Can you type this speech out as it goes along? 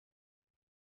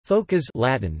Phocas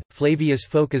Latin, Flavius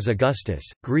Phocas Augustus,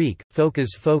 Greek, Phocas,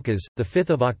 the 5th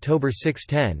of October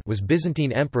 610 was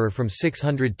Byzantine emperor from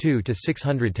 602 to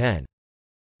 610.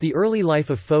 The early life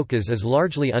of Phocas is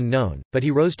largely unknown, but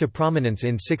he rose to prominence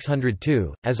in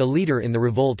 602, as a leader in the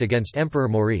revolt against Emperor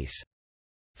Maurice.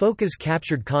 Phocas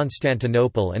captured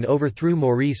Constantinople and overthrew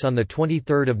Maurice on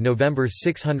 23 November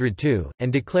 602,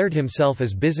 and declared himself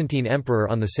as Byzantine emperor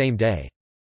on the same day.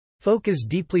 Phocas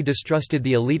deeply distrusted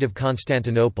the elite of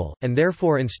Constantinople, and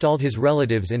therefore installed his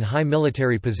relatives in high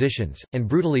military positions, and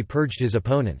brutally purged his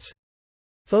opponents.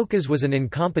 Phocas was an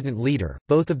incompetent leader,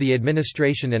 both of the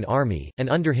administration and army, and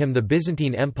under him the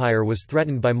Byzantine Empire was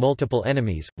threatened by multiple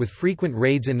enemies, with frequent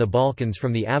raids in the Balkans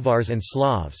from the Avars and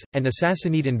Slavs, and a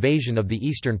Sassanid invasion of the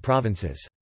eastern provinces.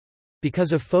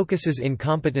 Because of Phocas's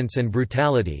incompetence and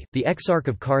brutality, the Exarch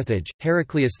of Carthage,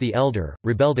 Heraclius the Elder,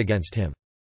 rebelled against him.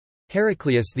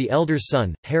 Heraclius the Elder's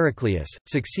son, Heraclius,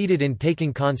 succeeded in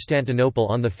taking Constantinople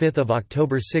on 5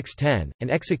 October 610,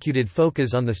 and executed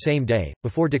Phocas on the same day,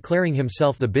 before declaring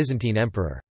himself the Byzantine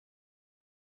emperor.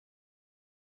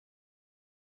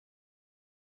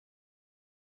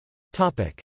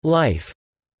 Life.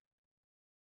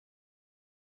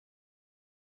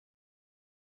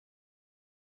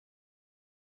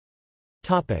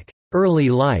 Early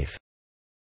life.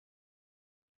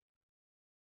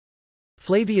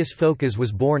 Flavius Phocas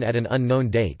was born at an unknown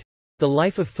date. The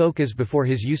life of Phocas before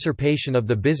his usurpation of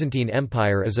the Byzantine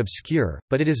Empire is obscure,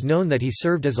 but it is known that he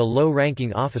served as a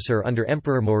low-ranking officer under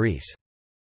Emperor Maurice.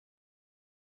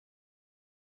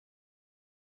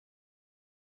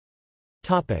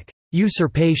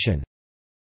 Usurpation.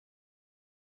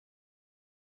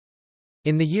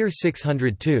 In the year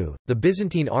 602, the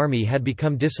Byzantine army had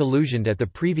become disillusioned at the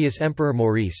previous Emperor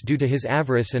Maurice due to his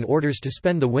avarice and orders to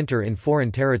spend the winter in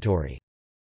foreign territory.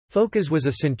 Phocas was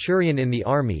a centurion in the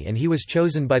army, and he was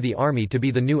chosen by the army to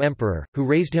be the new emperor, who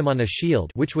raised him on a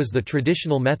shield, which was the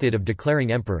traditional method of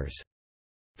declaring emperors.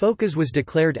 Phocas was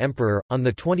declared emperor. On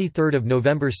 23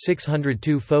 November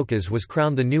 602 Phocas was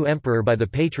crowned the new emperor by the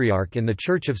Patriarch in the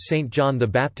Church of St. John the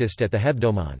Baptist at the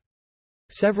Hebdomon.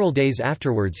 Several days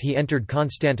afterwards he entered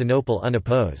Constantinople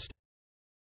unopposed.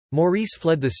 Maurice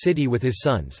fled the city with his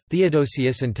sons,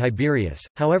 Theodosius and Tiberius,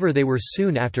 however they were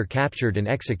soon after captured and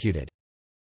executed.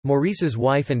 Maurice's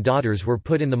wife and daughters were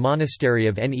put in the monastery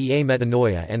of Nea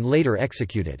Metanoia and later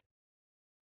executed.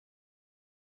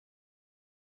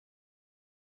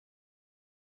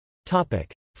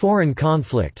 Foreign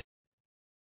conflict.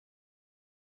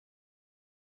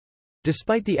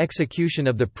 Despite the execution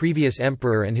of the previous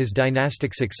emperor and his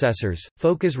dynastic successors,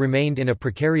 Phocas remained in a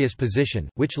precarious position,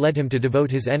 which led him to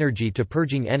devote his energy to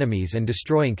purging enemies and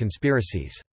destroying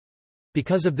conspiracies.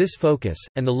 Because of this focus,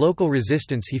 and the local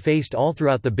resistance he faced all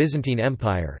throughout the Byzantine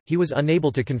Empire, he was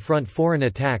unable to confront foreign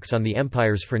attacks on the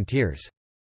empire's frontiers.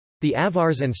 The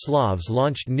Avars and Slavs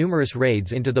launched numerous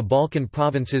raids into the Balkan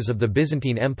provinces of the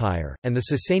Byzantine Empire, and the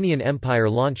Sasanian Empire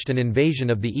launched an invasion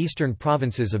of the eastern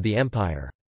provinces of the empire.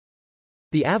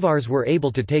 The Avars were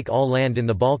able to take all land in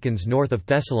the Balkans north of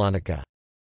Thessalonica.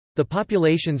 The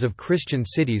populations of Christian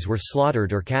cities were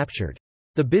slaughtered or captured.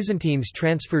 The Byzantines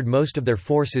transferred most of their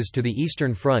forces to the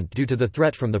eastern front due to the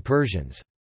threat from the Persians.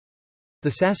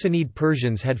 The Sassanid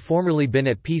Persians had formerly been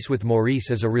at peace with Maurice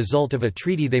as a result of a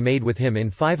treaty they made with him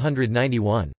in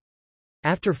 591.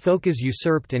 After Phocas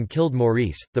usurped and killed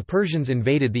Maurice, the Persians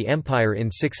invaded the empire in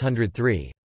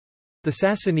 603. The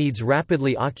Sassanids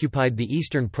rapidly occupied the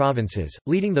eastern provinces,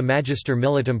 leading the Magister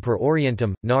Militum per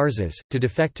Orientum, Narses, to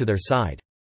defect to their side.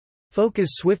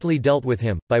 Phocas swiftly dealt with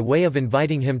him, by way of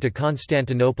inviting him to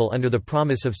Constantinople under the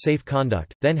promise of safe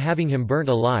conduct, then having him burnt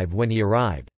alive when he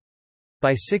arrived.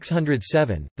 By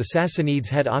 607, the Sassanids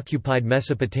had occupied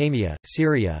Mesopotamia,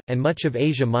 Syria, and much of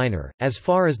Asia Minor, as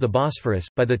far as the Bosphorus.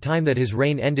 By the time that his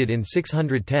reign ended in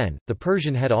 610, the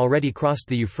Persian had already crossed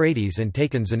the Euphrates and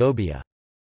taken Zenobia.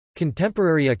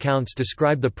 Contemporary accounts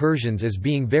describe the Persians as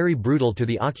being very brutal to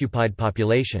the occupied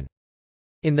population.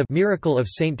 In the Miracle of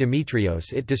Saint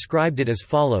Demetrios it described it as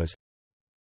follows: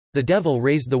 The devil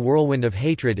raised the whirlwind of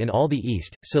hatred in all the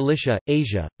East, Cilicia,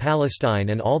 Asia, Palestine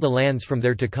and all the lands from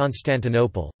there to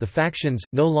Constantinople. The factions,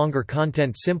 no longer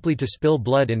content simply to spill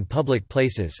blood in public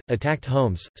places, attacked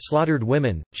homes, slaughtered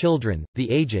women, children,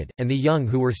 the aged, and the young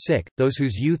who were sick, those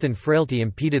whose youth and frailty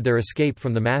impeded their escape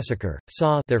from the massacre,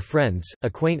 saw their friends,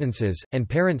 acquaintances, and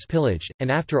parents pillaged,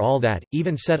 and after all that,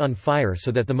 even set on fire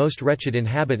so that the most wretched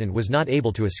inhabitant was not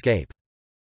able to escape.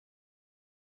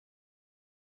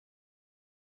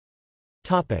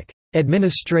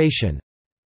 Administration.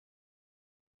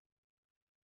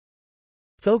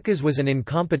 Phocas was an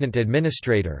incompetent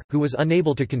administrator, who was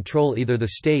unable to control either the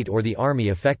state or the army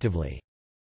effectively.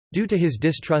 Due to his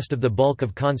distrust of the bulk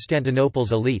of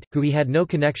Constantinople's elite, who he had no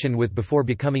connection with before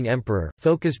becoming emperor,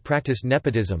 Phocas practiced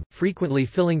nepotism, frequently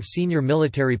filling senior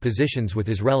military positions with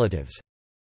his relatives.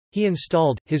 He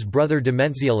installed his brother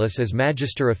Dementiolus as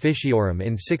Magister Officiorum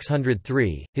in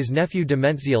 603, his nephew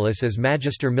Dementiolus as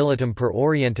Magister Militum per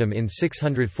Orientem in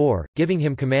 604, giving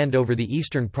him command over the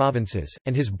eastern provinces,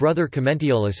 and his brother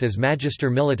Commentiolus as Magister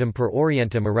Militum per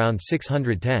Orientem around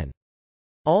 610.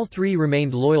 All three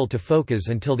remained loyal to Phocas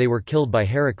until they were killed by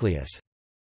Heraclius.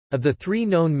 Of the three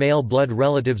known male blood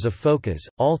relatives of Phocas,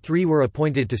 all three were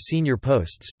appointed to senior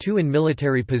posts, two in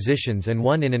military positions and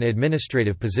one in an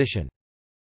administrative position.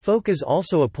 Phocas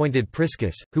also appointed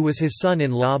Priscus, who was his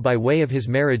son-in-law by way of his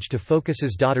marriage to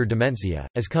Phocas's daughter Dementia,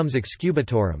 as comes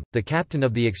excubitorum, the captain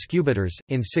of the excubators,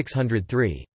 in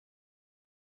 603.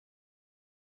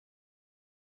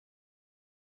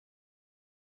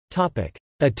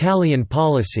 Italian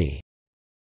policy.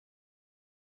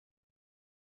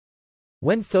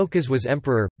 When Phocas was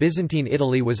emperor, Byzantine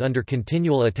Italy was under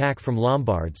continual attack from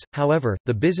Lombards, however,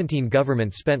 the Byzantine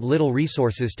government spent little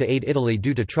resources to aid Italy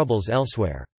due to troubles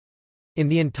elsewhere. In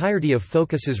the entirety of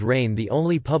Phocas's reign, the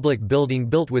only public building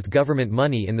built with government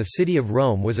money in the city of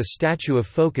Rome was a statue of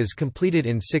Phocas completed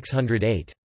in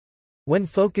 608. When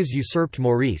Phocas usurped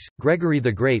Maurice, Gregory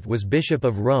the Great was bishop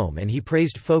of Rome and he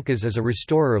praised Phocas as a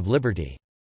restorer of liberty.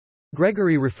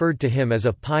 Gregory referred to him as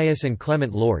a pious and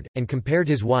clement lord, and compared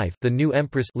his wife, the new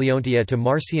empress Leontia, to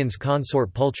Marcian's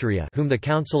consort Pulcheria, whom the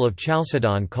Council of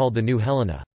Chalcedon called the new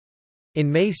Helena.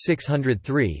 In May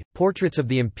 603, portraits of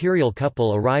the imperial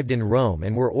couple arrived in Rome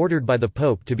and were ordered by the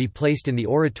Pope to be placed in the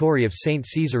oratory of St.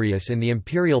 Caesarius in the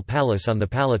imperial palace on the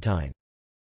Palatine.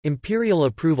 Imperial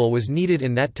approval was needed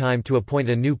in that time to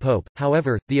appoint a new pope,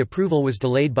 however, the approval was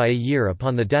delayed by a year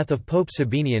upon the death of Pope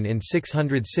Sabinian in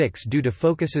 606 due to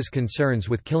Phocas's concerns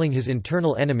with killing his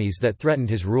internal enemies that threatened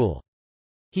his rule.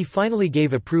 He finally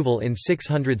gave approval in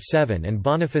 607 and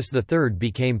Boniface III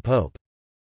became pope.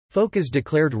 Phocas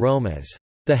declared Rome as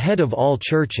the head of all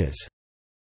churches.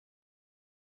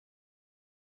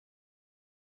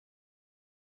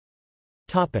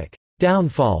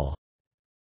 Downfall.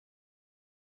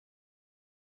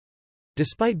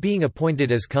 Despite being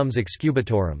appointed as comes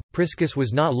excubitorum, Priscus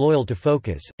was not loyal to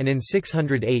Phocas, and in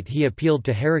 608 he appealed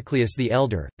to Heraclius the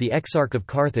Elder, the exarch of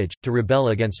Carthage, to rebel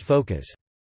against Phocas.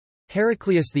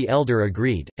 Heraclius the Elder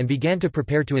agreed, and began to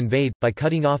prepare to invade, by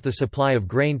cutting off the supply of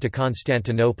grain to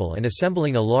Constantinople and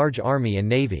assembling a large army and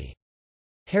navy.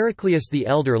 Heraclius the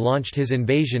Elder launched his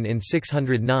invasion in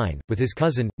 609, with his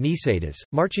cousin, Nicetas,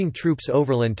 marching troops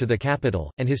overland to the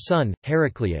capital, and his son,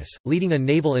 Heraclius, leading a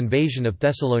naval invasion of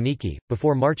Thessaloniki,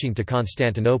 before marching to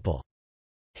Constantinople.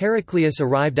 Heraclius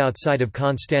arrived outside of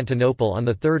Constantinople on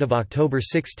 3 October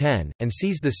 610, and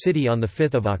seized the city on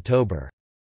 5 October.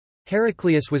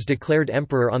 Heraclius was declared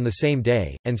emperor on the same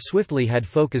day, and swiftly had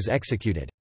Phocas executed.